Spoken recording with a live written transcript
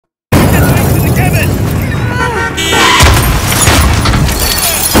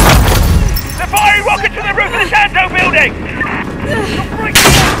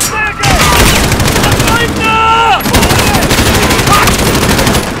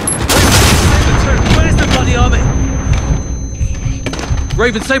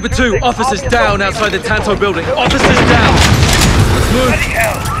Raven Saber 2, officers down outside the Tanto building. Officers down! Let's move! Bloody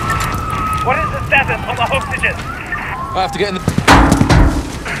hell! What is the status of the hostages? I have to get in the...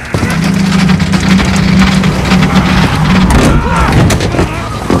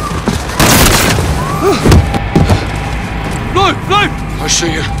 No! No! I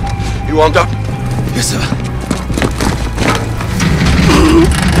see you. You armed up? Yes, sir.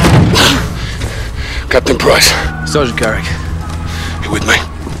 Captain Price. Sergeant Garrick. You with me?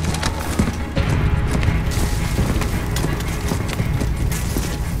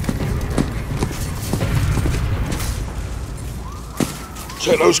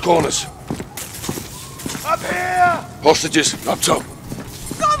 Check those corners. Up here! Hostages, up top.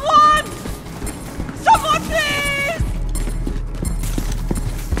 Someone! Someone, please!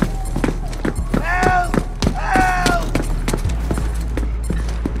 Help! Help!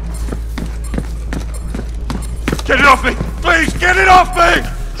 Get it off me! Please, get it off me!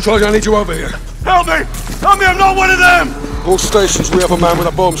 Sergeant, I need you over here. Help me! Help me, I'm not one of them! All stations, we have a man with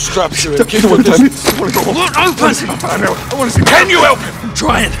a bomb strapped to him. Keep with open! I want to see. Can you help him? I'm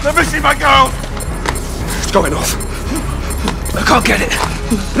trying. Let me see my girl! It's going off. I can't get it.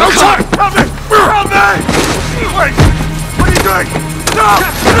 No time! Help me! Help me! Wait! What are you doing? No!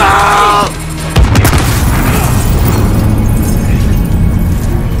 No!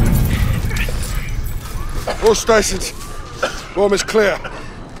 All stations, bomb is clear.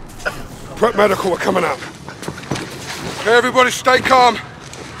 Prep medical are coming up. Okay, everybody stay calm.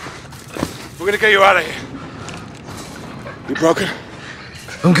 We're gonna get you out of here. You broken?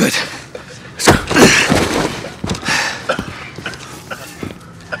 I'm good.